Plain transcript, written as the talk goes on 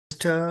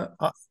Mr.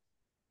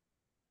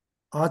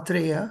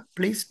 Atreya,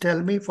 please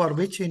tell me for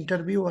which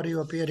interview are you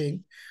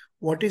appearing?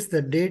 What is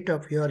the date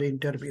of your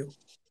interview?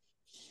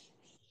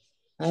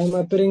 I am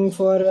appearing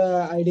for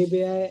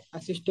IDBI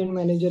Assistant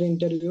Manager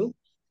interview,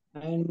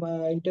 and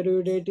my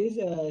interview date is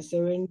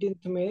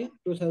 17th May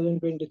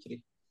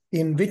 2023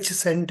 In which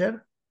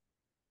center?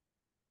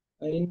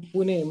 in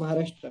Pune,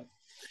 Maharashtra.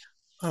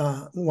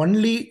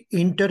 Only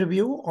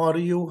interview or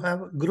you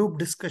have group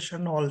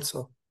discussion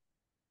also?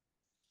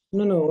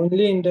 No,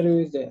 only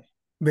interview is there.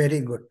 Very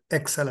good.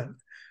 Excellent.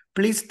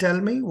 Please tell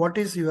me what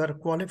is your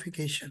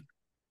qualification?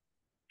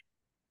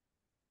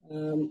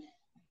 Um,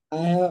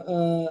 I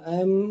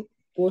am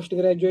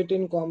postgraduate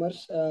in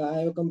commerce.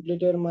 I have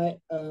completed my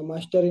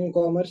master in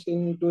commerce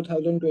in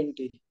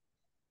 2020.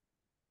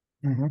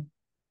 Mhm.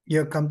 You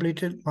have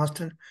completed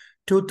master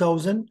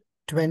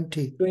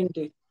 2020.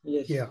 20,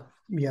 yes.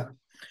 Yeah.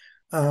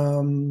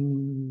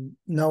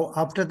 Now,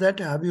 after that,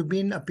 have you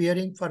been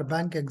appearing for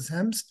bank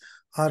exams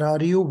or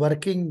are you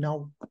working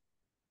now?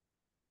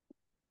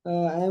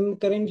 I am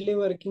currently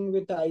working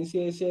with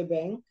ICICI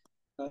Bank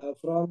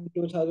from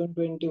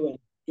 2021,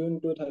 June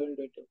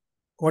 2021.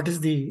 What is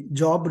the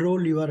job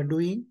role you are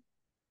doing?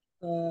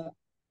 Uh,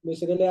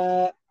 Basically,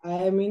 I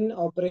am in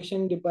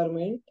operation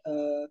department.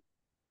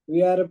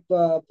 We are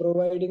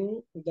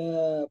providing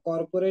the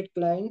corporate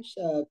clients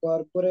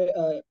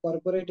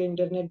corporate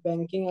internet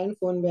banking and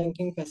phone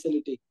banking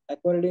facility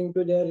according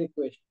to their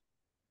request.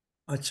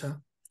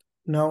 Acha.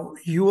 Now,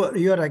 you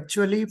are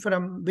actually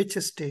from which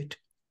state?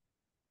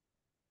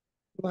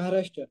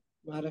 Maharashtra.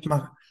 Maharashtra.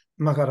 Ma-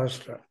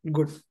 Maharashtra.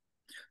 Good.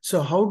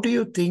 So, how do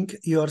you think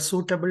you are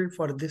suitable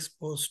for this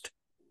post?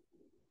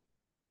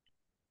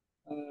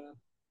 Uh,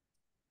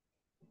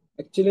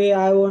 Actually,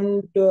 I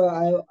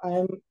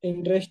am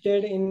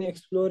interested in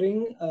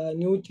exploring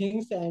new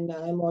things, and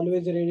I am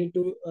always ready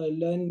to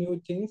learn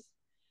new things.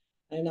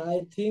 And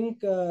I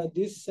think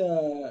this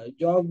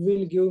job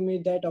will give me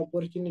that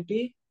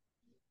opportunity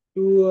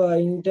to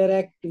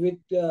interact with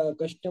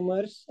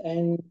customers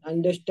and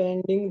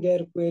understanding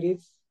their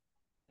queries,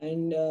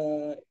 and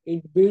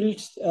it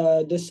builds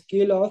the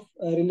skill of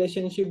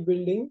relationship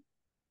building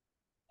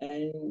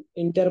and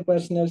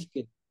interpersonal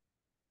skill.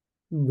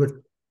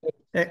 Good.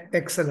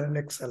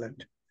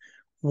 Excellent.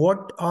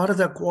 What are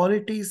the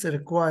qualities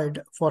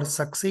required for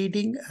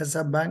succeeding as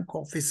a bank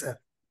officer?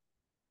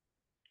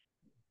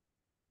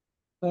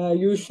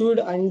 You should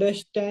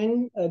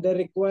understand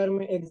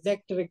the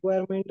exact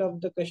requirement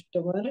of the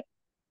customer,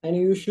 and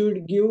you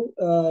should give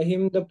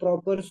him the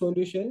proper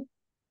solution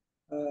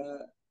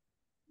uh,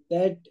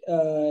 that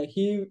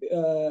he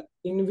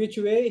in which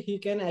way he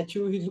can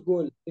achieve his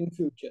goal in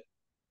future.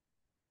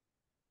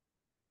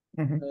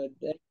 Mhm.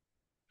 That,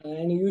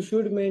 and you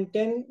should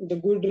maintain the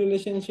good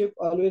relationship.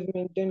 Always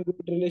maintain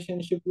good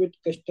relationship with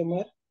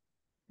customer.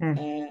 Mm,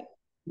 Uh,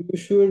 you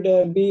should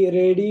be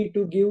ready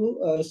to give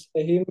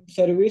him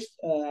service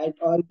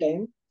at all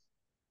time.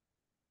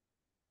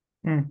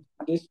 mm.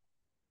 This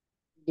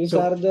These So,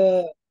 are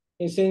the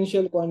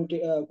essential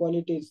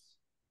qualities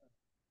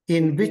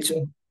in should be which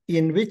there.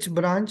 in which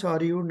branch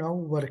are you now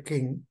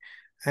working?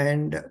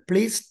 And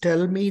please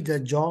tell me the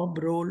job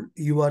role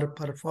you are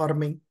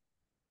performing.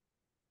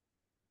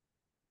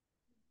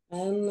 I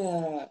am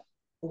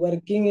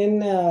working in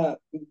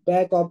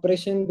back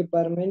operation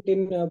department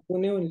in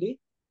Pune only.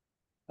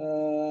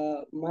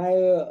 My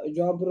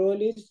job role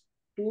is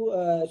to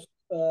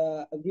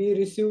we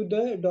receive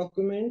the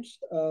documents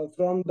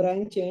from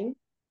branch end,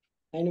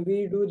 and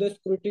we do the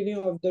scrutiny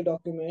of the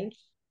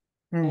documents,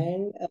 Mm,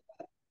 and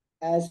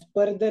as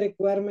per the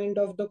requirement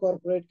of the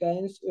corporate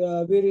clients,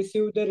 we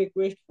receive the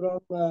request from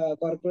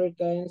corporate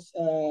clients.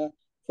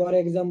 For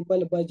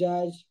example,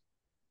 Bajaj,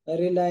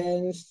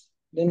 Reliance,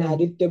 then mm,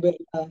 Aditya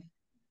Birla.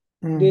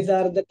 mm, These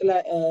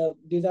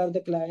are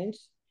the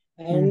clients,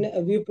 and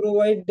mm, we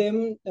provide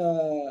them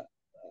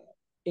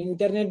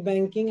internet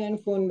banking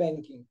and phone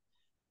banking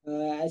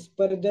as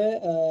per the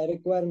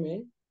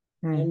requirement.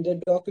 And mm, the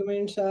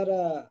documents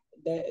are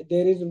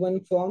there is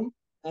one form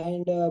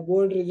and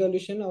board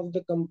resolution of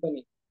the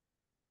company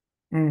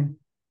mm,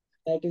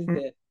 that is mm.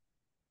 there.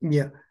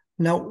 Yeah.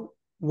 Now,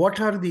 what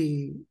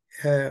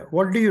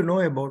do you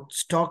know about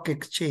stock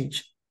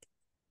exchange?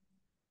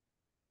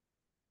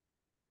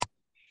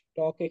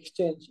 Stock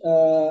exchange.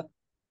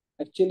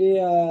 Actually,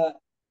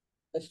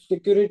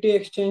 Security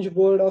Exchange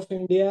Board of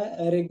India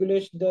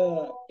regulates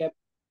the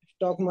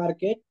stock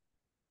market.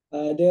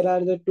 There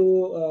are the two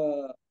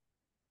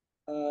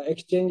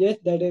exchanges,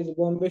 that is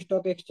Bombay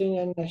Stock Exchange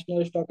and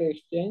National Stock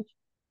Exchange.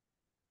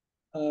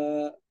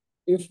 Uh,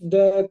 if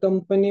the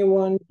company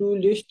want to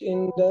list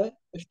in the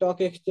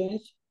stock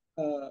exchange,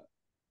 uh,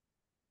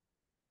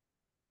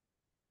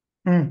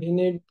 Mm, he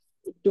need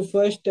to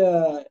first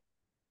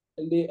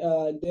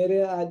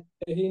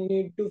he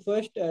need to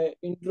first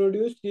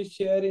introduce his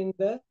share in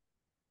the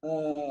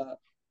uh,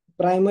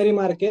 primary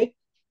market,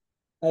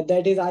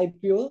 that is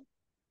IPO,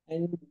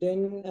 and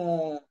then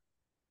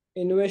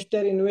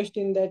investor invest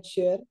in that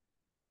share,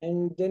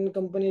 and then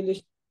company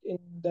list in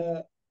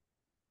the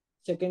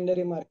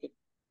secondary market.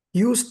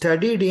 You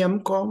studied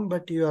M.Com,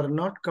 but you are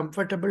not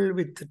comfortable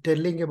with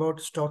telling about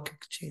stock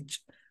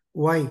exchange.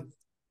 Why?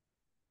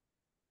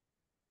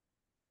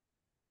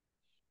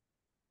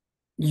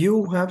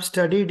 You have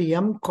studied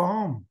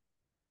M.Com.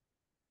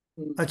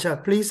 Hmm.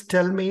 Acha, please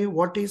tell me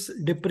what is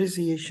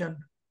depreciation?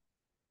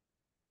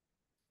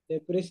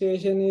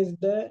 Depreciation is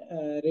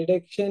the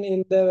reduction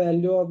in the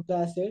value of the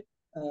asset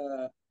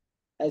uh,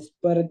 as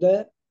per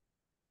the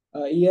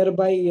year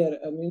by year.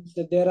 Means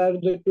there are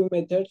the two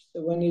methods.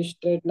 One is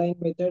straight line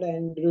method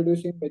and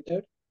reducing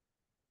method.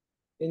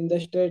 In the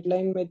straight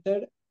line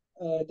method,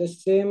 the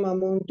same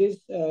amount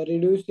is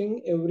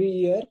reducing every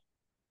year,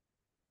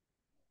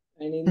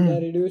 and in the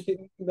Hmm.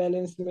 reducing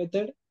balance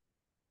method,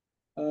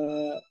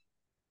 uh,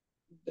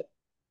 the,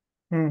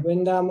 Hmm.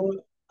 when the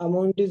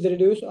amount is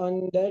reduced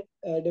on that,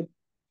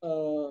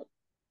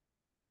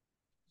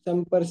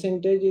 some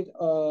percentage is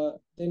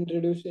then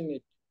reduced in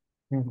it.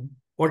 Hmm.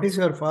 What is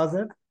your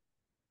father?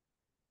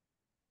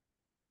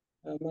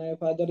 My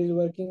father is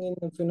working in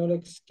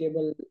Finolex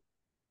Cable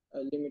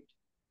Limit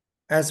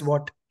As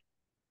what?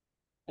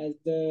 as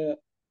the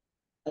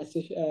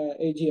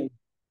AGM,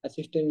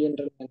 Assistant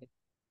General Manager.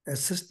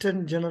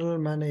 Assistant General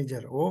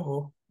Manager.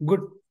 Oh,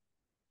 good.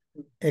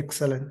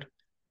 Excellent.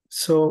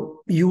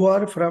 So you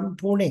are from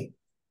Pune.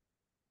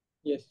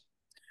 Yes.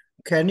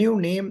 Can you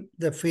name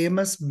the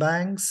famous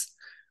banks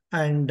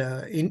and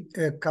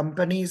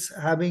companies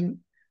having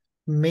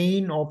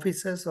main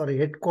offices or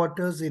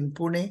headquarters in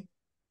Pune?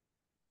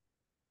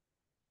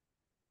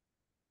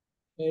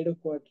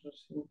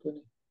 Headquarters in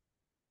Pune.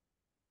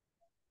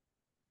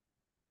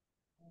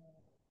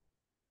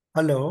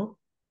 Hello?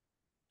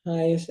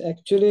 Yes,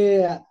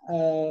 actually,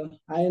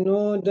 I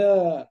know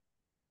the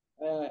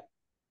uh,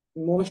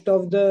 most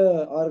of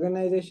the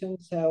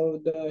organizations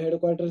have the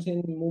headquarters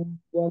in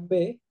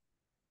Bombay.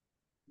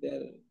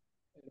 Their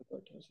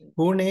headquarters in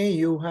Pune,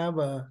 you have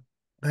a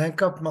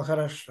Bank of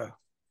Maharashtra.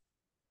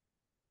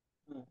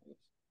 yes.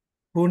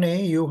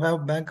 Pune, you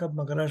have Bank of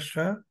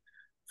Maharashtra,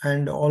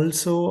 and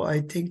also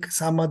I think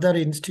some other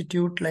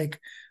institute like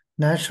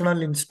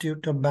National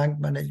Institute of Bank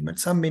Management.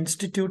 Some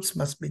institutes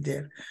must be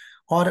there.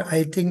 Or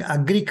I think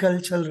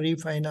agricultural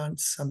refinance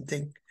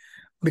something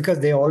because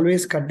they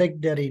always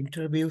conduct their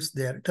interviews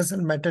there.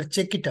 Doesn't matter.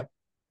 Check it up.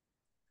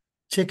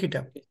 Check it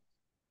up. Okay.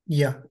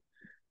 Yeah.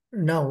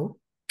 Now,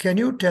 can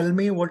you tell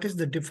me what is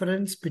the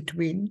difference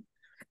between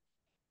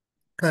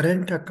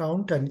current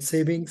account and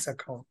savings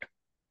account?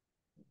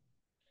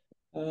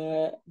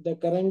 The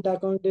current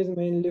account is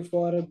mainly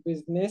for a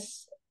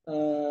business.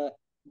 The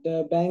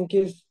bank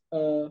is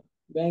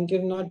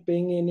not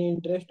paying any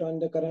interest on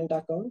the current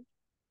account,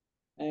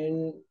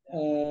 and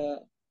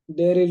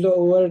there is a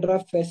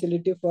overdraft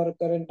facility for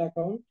current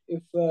account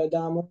if the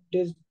amount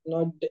is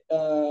not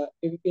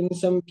if in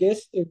some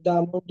case if the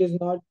amount is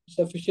not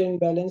sufficient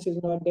balance is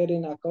not there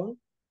in account,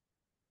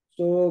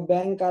 so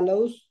bank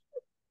allows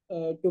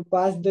to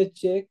pass the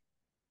check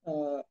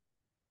uh,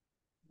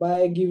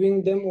 by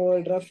giving them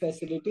overdraft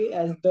facility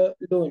as the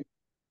loan.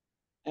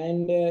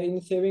 And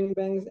in saving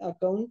banks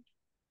account,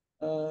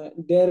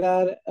 there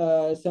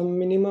are some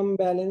minimum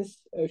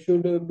balance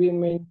should be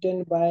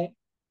maintained by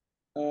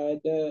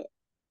the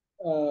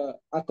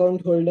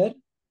account holder,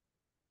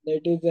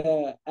 that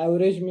is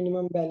average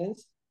minimum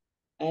balance,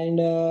 and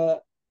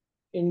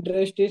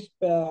interest is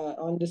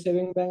on the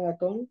saving bank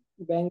account,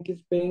 bank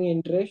is paying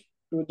interest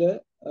to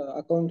the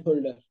account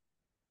holder.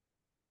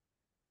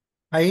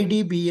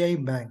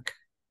 IDBI Bank.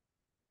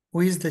 Who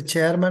is the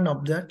chairman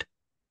of that?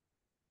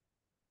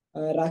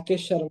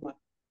 Rakesh Sharma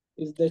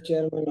is the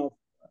chairman of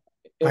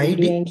MD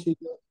ID, and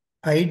CEO.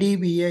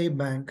 IDBI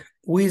Bank.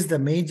 Who is the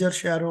major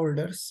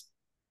shareholders?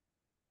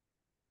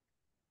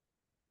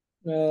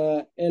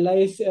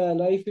 Life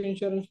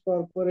Insurance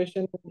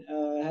Corporation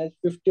has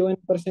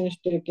 51%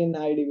 stake in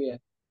Idbi.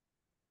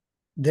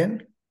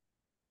 Then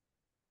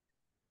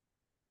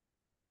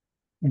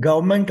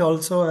government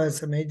also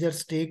has a major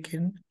stake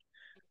in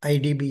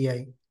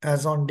IDBI.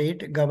 As on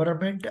date,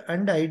 government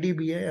and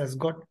IDBI has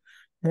got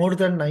more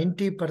than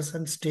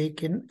 90%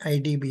 stake in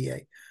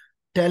IDBI.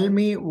 Tell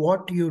me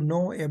what you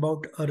know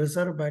about a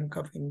Reserve Bank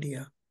of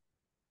India.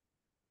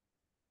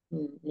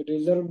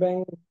 Reserve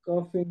Bank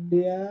of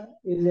India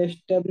is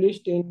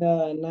established in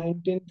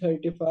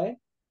 1935.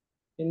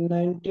 In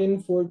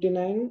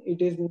 1949,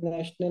 it is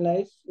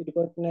nationalized. It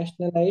got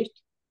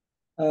nationalized.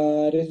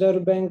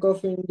 Reserve Bank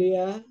of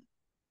India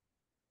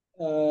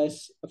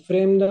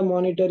framed the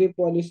monetary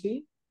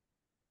policy,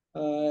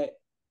 uh,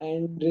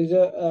 and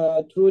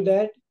through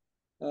that,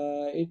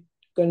 it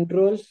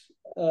controls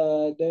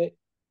the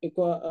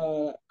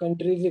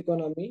country's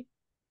economy.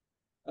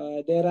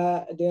 There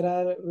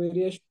are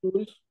various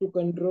tools to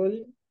control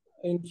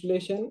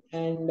inflation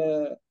and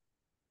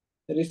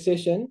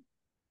recession,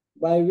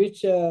 by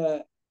which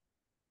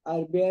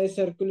RBI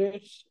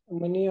circulates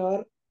money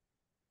or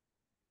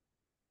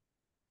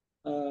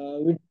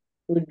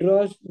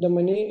withdraws the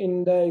money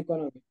in the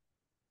economy.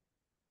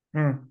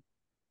 Hmm.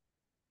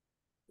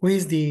 Who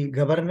is the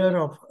governor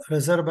of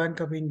Reserve Bank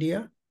of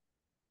India?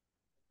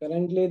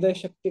 Currently, the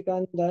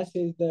Shaktikant Das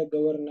is the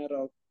governor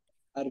of.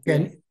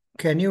 RBI.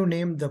 Can you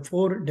name the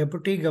 4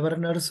 deputy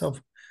governors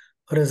of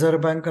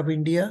Reserve Bank of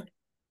India?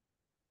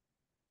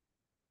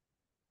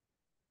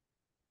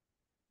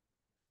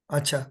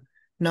 Acha.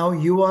 Now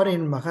you are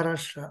in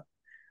Maharashtra.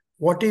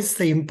 What is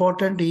the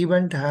important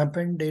event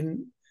happened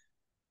in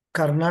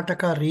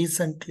Karnataka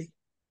recently?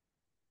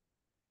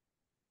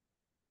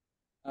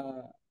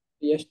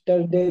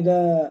 Yesterday,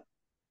 the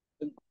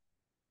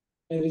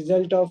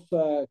result of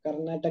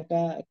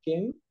Karnataka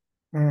came.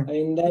 Mm,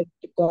 In that,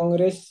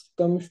 Congress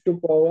comes to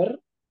power,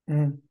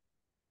 mm.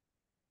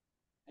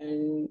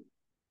 and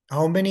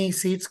How many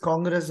seats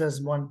Congress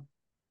has won?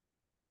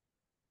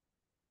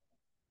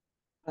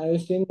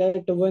 I've seen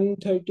that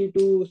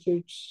 132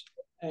 seats,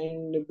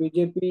 and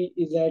BJP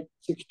is at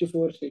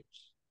 64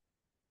 seats.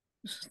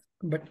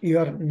 But you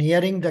are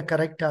nearing the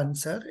correct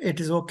answer. It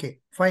is okay.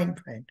 Fine,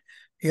 fine.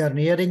 You are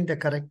nearing the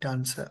correct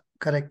answer.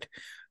 Correct.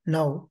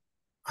 Now,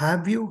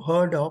 have you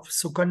heard of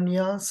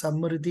Sukanya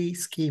Samriddhi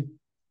scheme?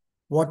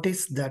 What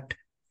is that?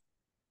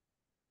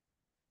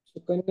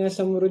 Sukanya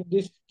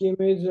Samruddhi scheme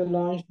is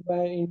launched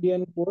by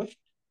Indian Post.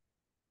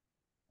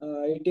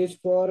 It is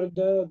for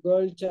the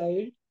girl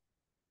child,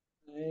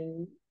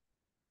 and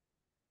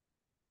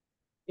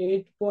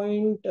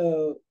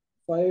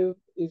 8.5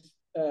 is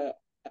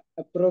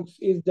approx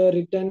is the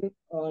return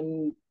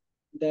on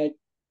that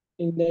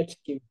in that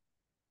scheme.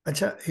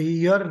 Acha,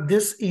 your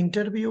this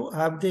interview,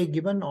 have they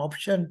given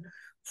option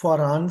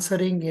for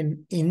answering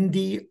in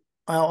Hindi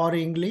or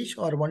English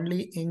or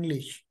only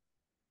English?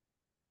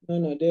 No,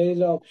 no, there is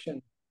an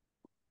option.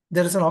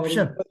 There is an There is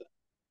option.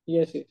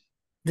 yes, yes,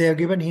 They have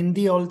given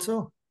Hindi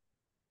also.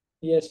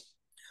 yes.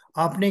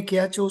 आपने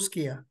क्या choose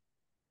किया?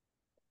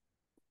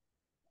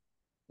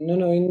 No,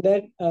 no. In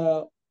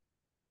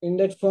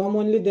that form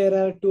only there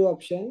are two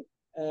options.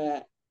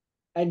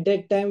 At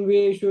that time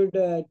we should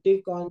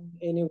tick on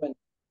anyone.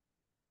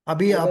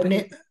 अभी Either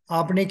आपने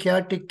आपने क्या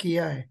टिक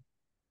किया है?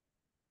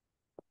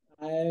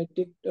 I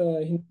ticked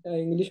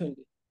English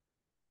only.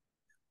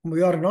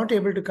 We are not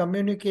able to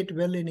communicate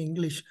well in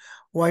English.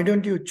 Why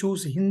don't you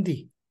choose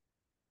Hindi?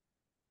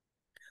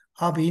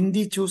 आप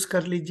Hindi choose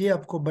कर लीजिए,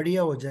 आपको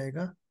बढ़िया हो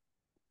जाएगा.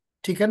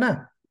 ठीक है ना?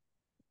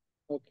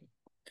 Okay.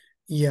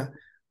 या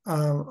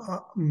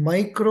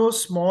माइक्रो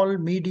स्मॉल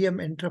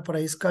मीडियम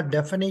एंटरप्राइज का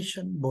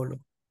डेफिनेशन बोलो.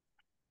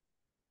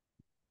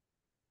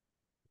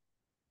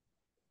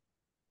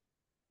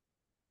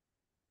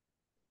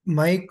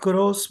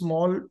 माइक्रो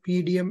स्मॉल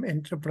मीडियम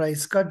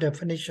एंटरप्राइज का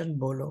डेफिनेशन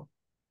बोलो.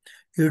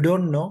 You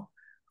don't know?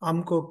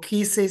 हमको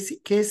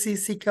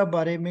केसीसी का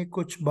बारे में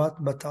कुछ बात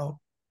बताओ.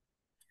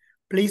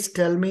 Please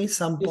tell me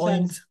some Kisan,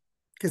 points.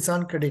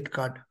 किसान credit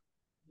card.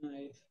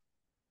 nice.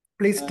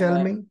 Please tell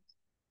Uh, me.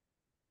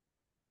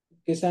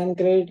 Kisan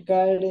credit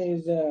card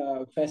is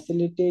a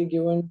facility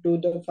given to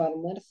the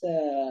farmers,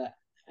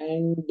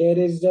 and there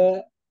is a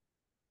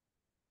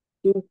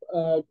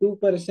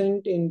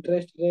 2%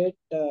 interest rate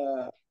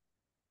uh,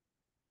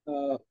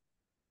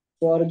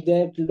 for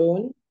that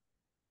loan.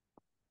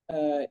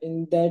 In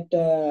that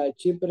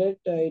cheap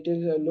rate, it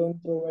is a loan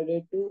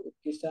provided to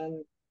Kisan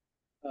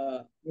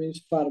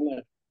means farmer.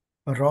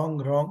 Wrong,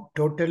 wrong,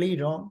 totally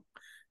wrong.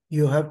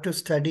 You have to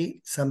study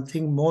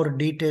something more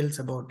details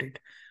about it.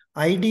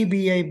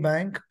 IDBI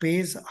bank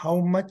pays how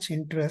much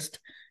interest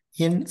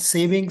in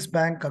savings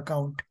bank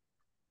account?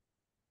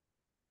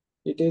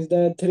 It is the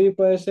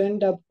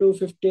 3% up to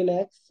 50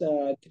 lakhs,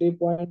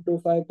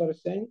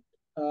 3.25%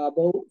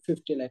 above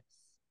 50 lakhs.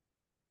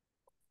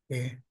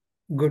 Okay,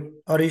 good.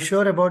 Are you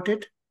sure about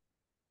it?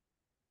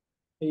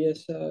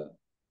 Yes, I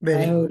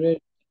Very have good. read.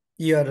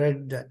 You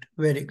read that.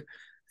 Very good.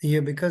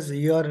 You because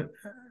you are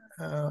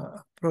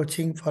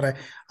approaching for a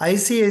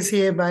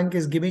ICICI bank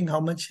is giving how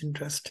much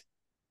interest?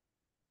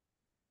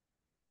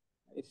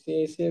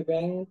 ICICI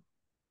Bank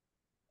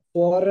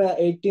for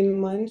 18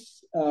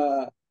 months,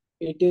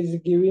 it is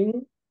giving,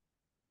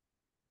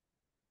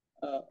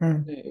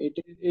 Hmm.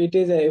 it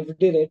is a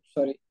FD rate,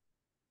 sorry.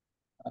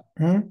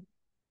 Hmm?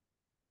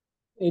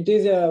 It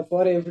is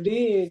for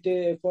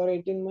FD, for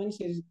 18 months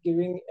is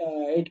giving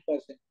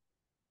 8%.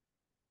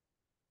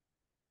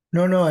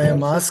 No, no, I For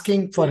am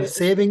asking for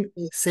say,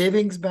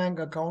 savings bank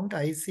account.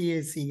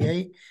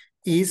 ICICI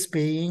is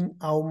paying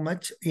how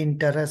much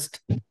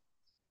interest?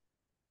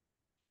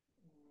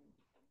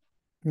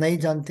 नहीं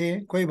जानते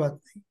हैं, कोई बात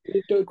नहीं.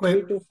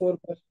 3 to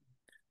 4%.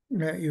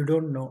 No, you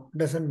don't know,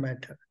 doesn't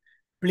matter.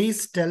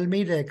 Please tell me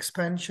the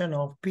expansion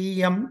of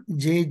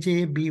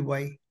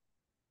PMJJBY.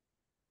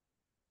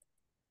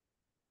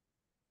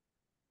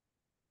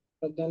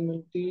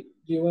 प्रधानमंत्री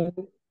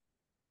जीवन.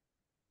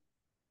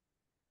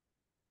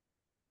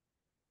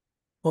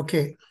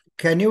 Okay,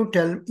 can you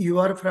tell, you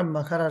are from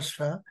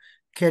Maharashtra,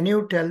 can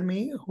you tell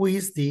me who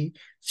is the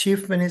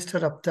Chief Minister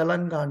of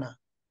Telangana?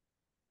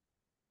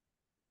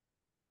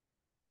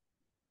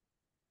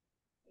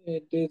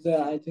 It is,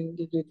 I think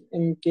it is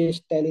MK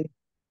Stalin.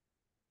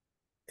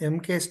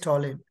 MK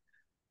Stalin.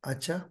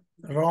 Acha,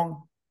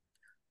 wrong.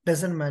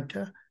 Doesn't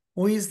matter.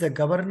 Who is the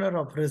governor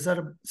of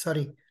Reserve,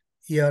 sorry,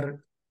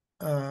 your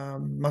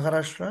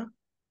Maharashtra?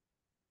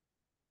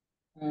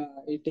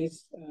 It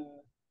is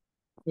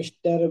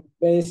Mr.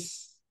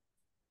 Base.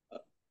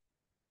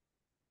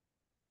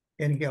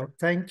 Anyhow,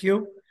 thank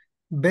you.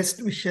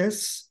 Best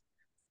wishes.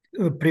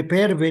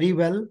 Prepare very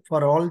well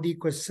for all the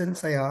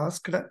questions I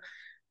asked,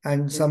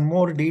 and some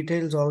more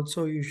details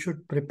also you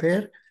should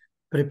prepare.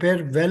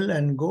 Prepare well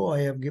and go.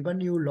 I have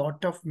given you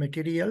lot of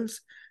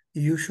materials.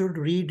 You should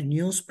read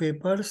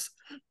newspapers.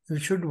 You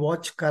should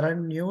watch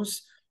current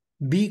news.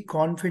 Be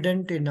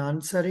confident in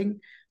answering.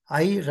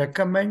 I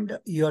recommend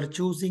you are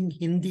choosing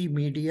Hindi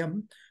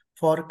medium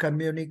for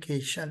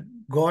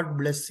communication. God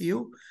bless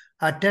you.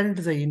 Attend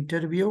the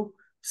interview.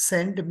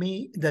 Send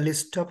me the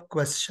list of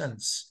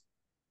questions.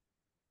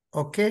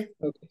 Okay?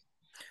 Okay.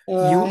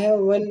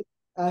 You,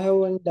 I have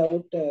one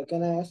doubt.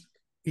 Can I ask?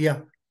 yeah.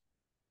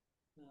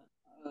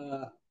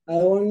 Uh, I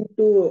want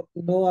to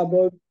know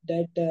about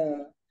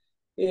that.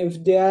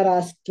 If they are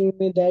asking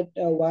me that,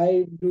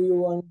 why do you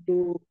want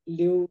to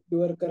leave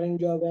your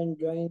current job and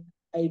join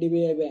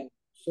IDBI Bank?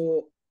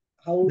 So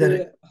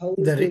The, how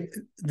the, it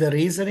is? the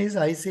reason is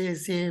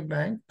ICICI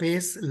Bank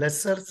pays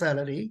lesser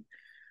salary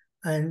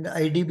and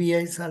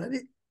IDBI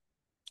salary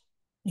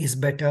is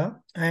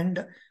better,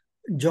 and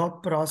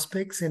job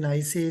prospects in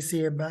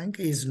ICICI Bank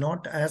is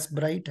not as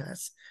bright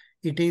as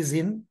it is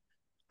in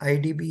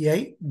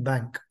IDBI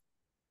Bank.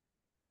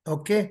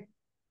 Okay,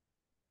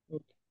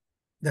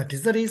 that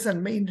is the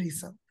reason, main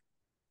reason.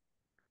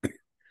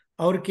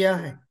 और क्या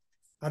है?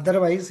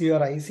 Otherwise, your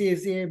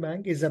ICICI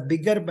Bank is a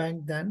bigger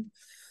bank than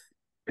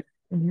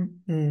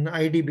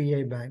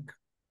IDBI Bank.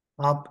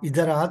 आप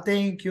इधर आते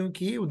हैं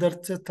क्योंकि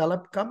उधर से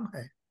तलब कम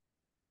है.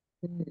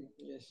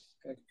 Yes,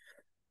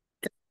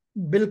 correct.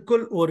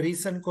 बिल्कुल, और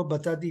रीजन को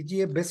बता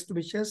दीजिए. Best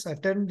wishes.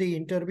 Attend the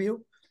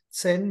interview.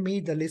 Send me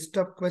the list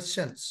of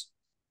questions.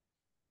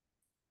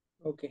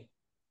 Okay.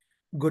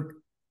 Good.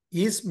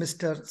 Is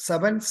Mr.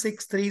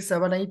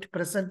 76378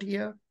 present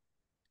here?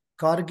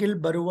 Kargil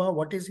Barua,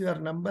 what is your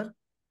number?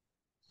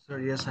 Sir,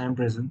 yes, I am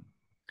present.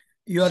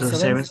 You are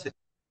Sir,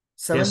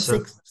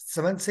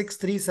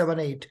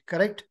 76378,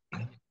 correct?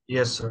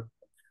 Yes, sir.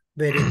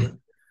 Very good.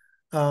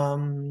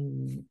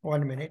 1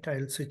 minute,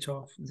 I'll switch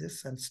off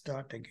this and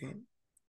start again.